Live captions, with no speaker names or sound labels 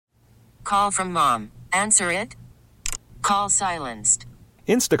Call from mom. Answer it. Call silenced.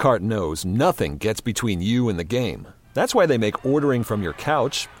 Instacart knows nothing gets between you and the game. That's why they make ordering from your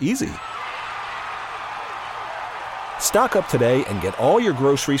couch easy. Stock up today and get all your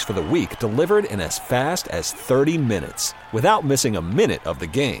groceries for the week delivered in as fast as 30 minutes without missing a minute of the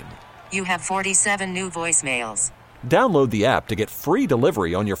game. You have 47 new voicemails. Download the app to get free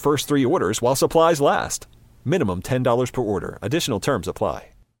delivery on your first 3 orders while supplies last. Minimum $10 per order. Additional terms apply.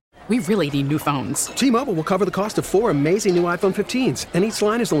 We really need new phones. T-Mobile will cover the cost of 4 amazing new iPhone 15s, and each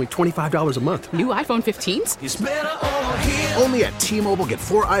line is only $25 a month. New iPhone 15s? It's better over here. Only at T-Mobile, get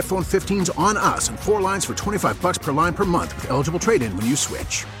 4 iPhone 15s on us and 4 lines for $25 per line per month with eligible trade-in when you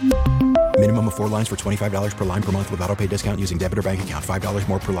switch. Minimum of 4 lines for $25 per line per month with autopay discount using debit or bank account. $5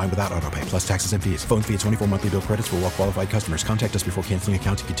 more per line without autopay, plus taxes and fees. Phone fee at 24 monthly bill credits for well-qualified customers. Contact us before canceling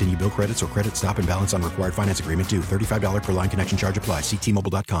account to continue bill credits or credit stop and balance on required finance agreement due. $35 per line connection charge applies. See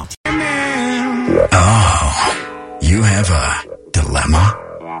T-Mobile.com. Oh, you have a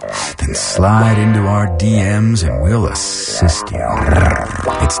dilemma? Then slide into our DMs and we'll assist you.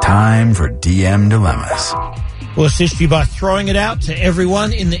 It's time for DM Dilemmas. We'll assist you by throwing it out to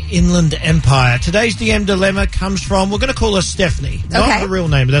everyone in the Inland Empire. Today's DM Dilemma comes from, we're going to call her Stephanie. Not her real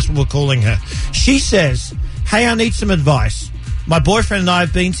name, but that's what we're calling her. She says, hey, I need some advice. My boyfriend and I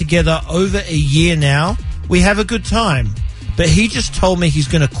have been together over a year now. We have a good time, but he just told me he's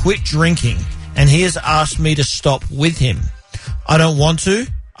going to quit drinking, and he has asked me to stop with him. I don't want to.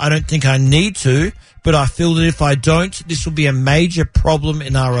 I don't think I need to, but I feel that if I don't, this will be a major problem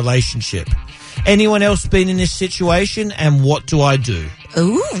in our relationship. Anyone else been in this situation, and what do I do?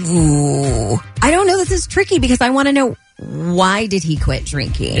 Ooh. I don't know. This is tricky because I want to know, why did he quit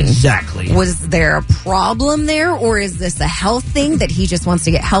drinking? Exactly. Was there a problem there, or is this a health thing that he just wants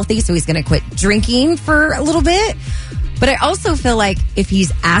to get healthy, so he's going to quit drinking for a little bit? But I also feel like if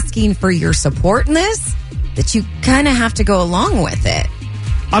he's asking for your support in this, that you kind of have to go along with it.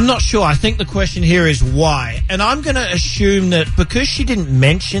 I'm not sure. I think the question here is why. And I'm going to assume that because she didn't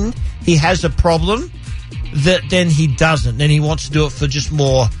mention he has a problem, that then he doesn't. Then he wants to do it for just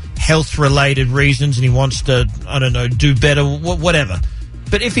more health-related reasons, and he wants to, I don't know, do better, whatever.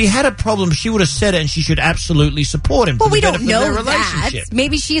 But if he had a problem, she would have said it, and she should absolutely support him. Well, we don't of know their that. relationship.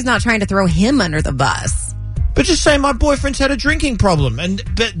 Maybe she's not trying to throw him under the bus. But just say my boyfriend's had a drinking problem,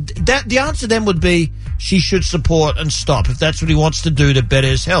 but the answer then would be she should support and stop if that's what he wants to do to better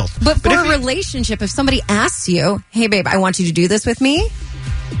his health. But for a relationship, if somebody asks you, "Hey, babe, I want you to do this with me,"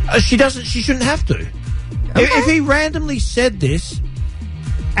 she doesn't. She shouldn't have to. Okay. If he randomly said this,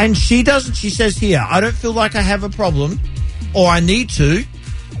 and she doesn't, she says, "Here, I don't feel like I have a problem, or I need to."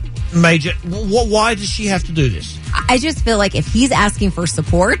 Major. Why does she have to do this? I just feel like if he's asking for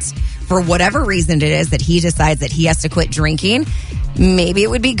support, for whatever reason it is that he decides that he has to quit drinking, maybe it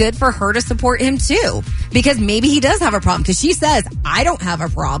would be good for her to support him too. Because maybe he does have a problem. Because she says, I don't have a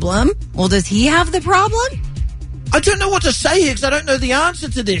problem. Well, does he have the problem? I don't know what to say here because I don't know the answer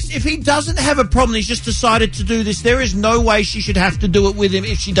to this. If he doesn't have a problem, he's just decided to do this, there is no way she should have to do it with him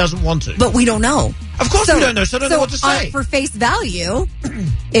if she doesn't want to. But we don't know. Of course we don't know, so I don't know what to say. For face value,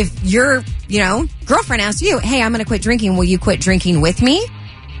 if your, girlfriend asks you, hey, I'm going to quit drinking, will you quit drinking with me?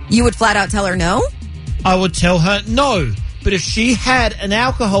 You would flat out tell her no? I would tell her no. But if she had an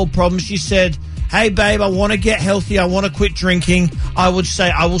alcohol problem, she said, hey, babe, I want to get healthy, I want to quit drinking, I would say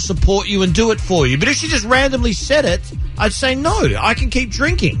I will support you and do it for you. But if she just randomly said it, I'd say no, I can keep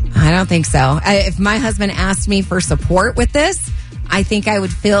drinking. I don't think so. If my husband asked me for support with this, I think I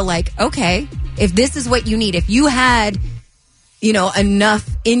would feel like, okay, if this is what you need, if you had, enough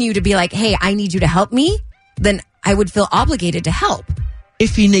in you to be like, hey, I need you to help me, then I would feel obligated to help.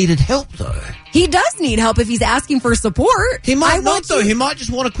 If he needed help, though. He does need help if he's asking for support. He might not, though. He might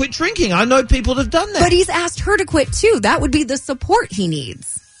just want to quit drinking. I know people that have done that. But he's asked her to quit, too. That would be the support he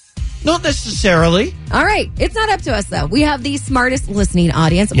needs. Not necessarily. All right. It's not up to us, though. We have the smartest listening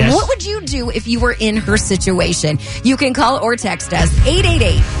audience. Yes. What would you do if you were in her situation? You can call or text us,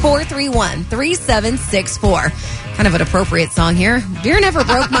 888-431-3764. Kind of an appropriate song here. Dear Never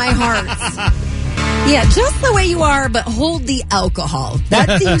Broke My Heart. Yeah, just the way you are, but hold the alcohol.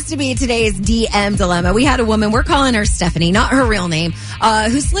 That seems to be today's DM dilemma. We had a woman, we're calling her Stephanie, not her real name,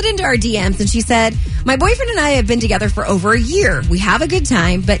 who slid into our DMs and she said, my boyfriend and I have been together for over a year. We have a good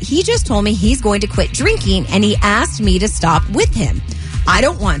time, but he just told me he's going to quit drinking and he asked me to stop with him. I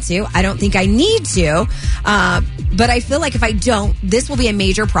don't want to. I don't think I need to. But I feel like if I don't, this will be a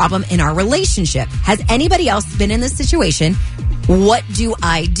major problem in our relationship. Has anybody else been in this situation? What do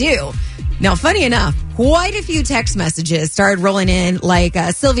I do? Now, funny enough, quite a few text messages started rolling in, like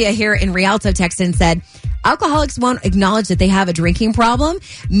Sylvia here in Rialto texted and said, Alcoholics won't acknowledge that they have a drinking problem.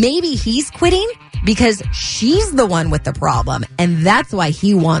 Maybe he's quitting because she's the one with the problem, and that's why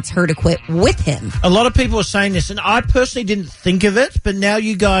he wants her to quit with him. A lot of people are saying this, and I personally didn't think of it, but now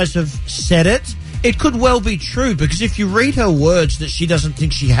you guys have said it. It could well be true, because if you read her words that she doesn't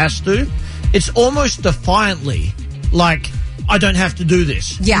think she has to, it's almost defiantly like, I don't have to do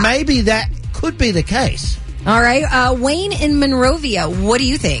this. Yeah. Maybe that could be the case. All right. Wayne in Monrovia, what do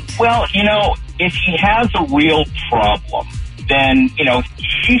you think? Well, if he has a real problem, then,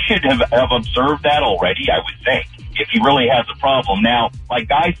 she should have observed that already, I would think, if he really has a problem. Now, like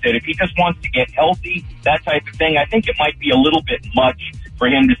Guy said, if he just wants to get healthy, that type of thing, I think it might be a little bit much for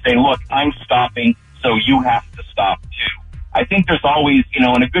him to say, look, I'm stopping, so you have to stop too. I think there's always, in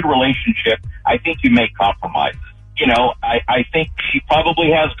a good relationship, I think you make compromises. I think she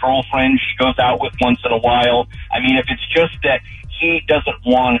probably has girlfriends she goes out with once in a while. I mean, if it's just that he doesn't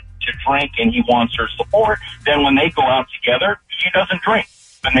want to drink and he wants her support, then when they go out together, she doesn't drink.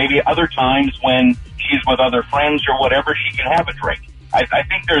 But maybe other times when she's with other friends or whatever, she can have a drink. I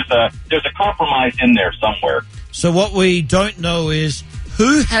think there's a compromise in there somewhere. So what we don't know is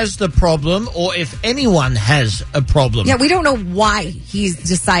who has the problem, or if anyone has a problem. Yeah, we don't know why he's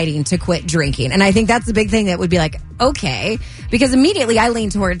deciding to quit drinking. And I think that's the big thing that would be like, okay, because immediately I lean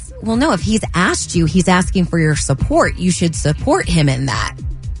towards, well, no, if he's asked you, he's asking for your support. You should support him in that.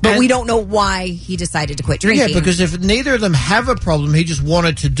 But we don't know why he decided to quit drinking. Yeah, because if neither of them have a problem, he just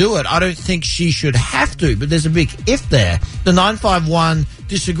wanted to do it. I don't think she should have to, but there's a big if there. The 951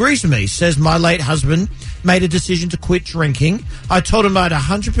 disagrees with me, says my late husband made a decision to quit drinking. I told him I'd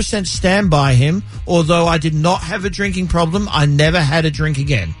 100% stand by him. Although I did not have a drinking problem, I never had a drink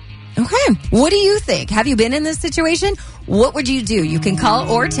again. Okay. What do you think? Have you been in this situation? What would you do? You can call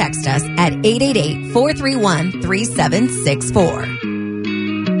or text us at 888-431-3764.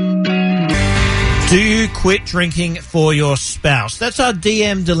 Do you quit drinking for your spouse? That's our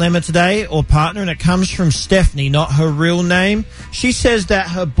DM dilemma today, or partner, and it comes from Stephanie, not her real name. She says that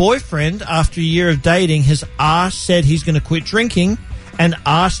her boyfriend, after a year of dating, has said he's going to quit drinking and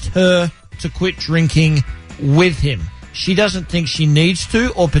asked her to quit drinking with him. She doesn't think she needs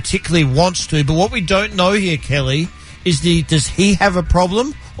to or particularly wants to, but what we don't know here, Kelly, is does he have a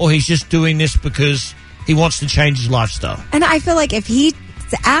problem, or he's just doing this because he wants to change his lifestyle? And I feel like if he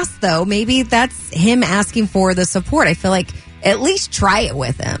asked, though, maybe that's him asking for the support. I feel like at least try it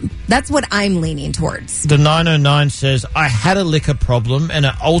with him. That's what I'm leaning towards. The 909 says, I had a liquor problem and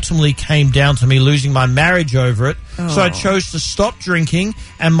it ultimately came down to me losing my marriage over it. Oh. So I chose to stop drinking,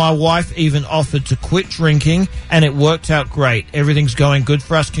 and my wife even offered to quit drinking, and it worked out great. Everything's going good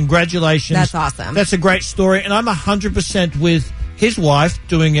for us. Congratulations. That's awesome. That's a great story, and I'm 100% with his wife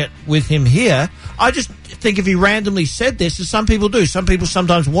doing it with him here. I just think if he randomly said this, as some people do, some people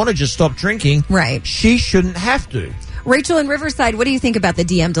sometimes want to just stop drinking. Right. She shouldn't have to. Rachel in Riverside, what do you think about the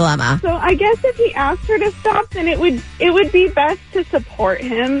DM dilemma? So I guess if he asked her to stop, then it would be best to support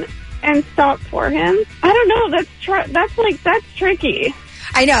him and stop for him. I don't know. That's tricky.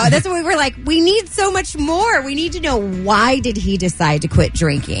 I know. That's what we were like. We need so much more. We need to know, why did he decide to quit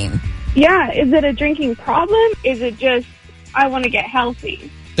drinking? Yeah. Is it a drinking problem? Is it just, I want to get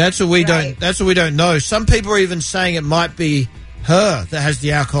healthy? That's what we don't know. Some people are even saying it might be her that has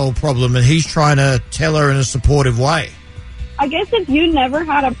the alcohol problem, and he's trying to tell her in a supportive way. I guess if you never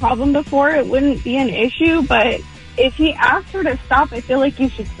had a problem before, it wouldn't be an issue, but if he asked her to stop, I feel like you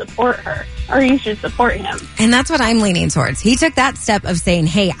should support her, or you should support him. And that's what I'm leaning towards. He took that step of saying,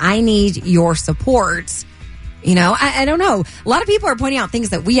 hey, I need your support. I don't know. A lot of people are pointing out things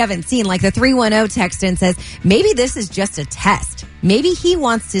that we haven't seen, like the 310 text in says, maybe this is just a test. Maybe he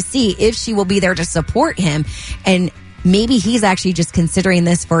wants to see if she will be there to support him, and maybe he's actually just considering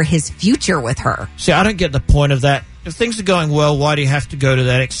this for his future with her. See, I don't get the point of that. If things are going well, why do you have to go to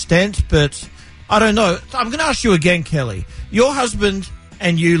that extent? But I don't know. I'm going to ask you again, Kelly. Your husband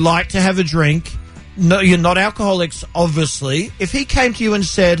and you like to have a drink. No, you're not alcoholics, obviously. If he came to you and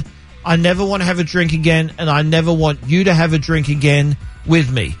said, I never want to have a drink again, and I never want you to have a drink again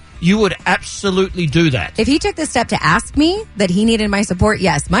with me, you would absolutely do that. If he took the step to ask me that he needed my support,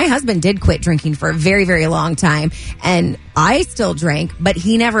 yes. My husband did quit drinking for a very, very long time, and I still drank, but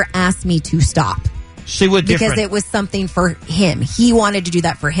he never asked me to stop. See, we're different. Because it was something for him. He wanted to do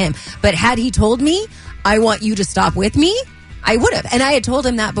that for him. But had he told me, I want you to stop with me, I would have. And I had told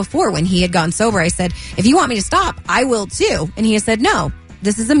him that before when he had gone sober. I said, if you want me to stop, I will too. And he has said, no.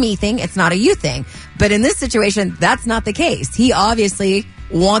 This is a me thing. It's not a you thing. But in this situation, that's not the case. He obviously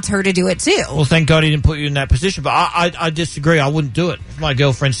wants her to do it too. Well, thank God he didn't put you in that position, but I disagree. I wouldn't do it. If my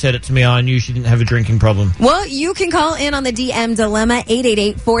girlfriend said it to me, I knew she didn't have a drinking problem. Well, you can call in on the DM Dilemma,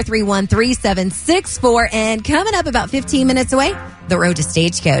 888-431-3764. And coming up about 15 minutes away, the road to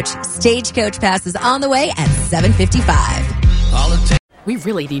Stagecoach. Stagecoach Pass is on the way at 7:55. We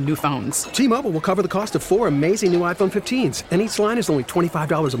really need new phones. T-Mobile will cover the cost of 4 amazing new iPhone 15s, and each line is only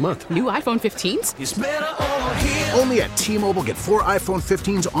 $25 a month. New iPhone 15s? It's better over here. Only at T-Mobile, get 4 iPhone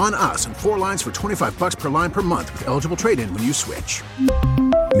 15s on us and 4 lines for $25 per line per month with eligible trade-in when you switch.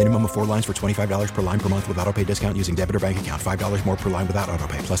 Minimum of 4 lines for $25 per line per month with autopay discount using debit or bank account. $5 more per line without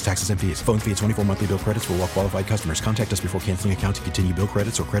autopay, plus taxes and fees. Phone fee at 24 monthly bill credits for well-qualified customers. Contact us before canceling account to continue bill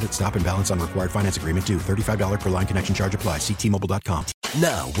credits or credit stop and balance on required finance agreement due. $35 per line connection charge applies. See T-Mobile.com.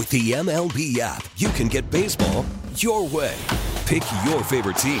 Now, with the MLB app, you can get baseball your way. Pick your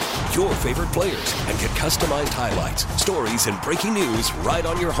favorite team, your favorite players, and get customized highlights, stories, and breaking news right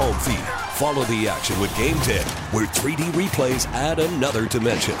on your home feed. Follow the action with Game Tip, where 3D replays add another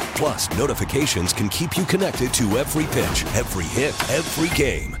dimension. Plus, notifications can keep you connected to every pitch, every hit, every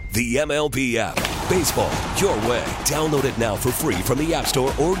game. The MLB app. Baseball your way. Download it now for free from the App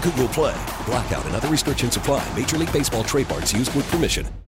Store or Google Play. Blackout and other restrictions apply. Major League Baseball trademarks used with permission.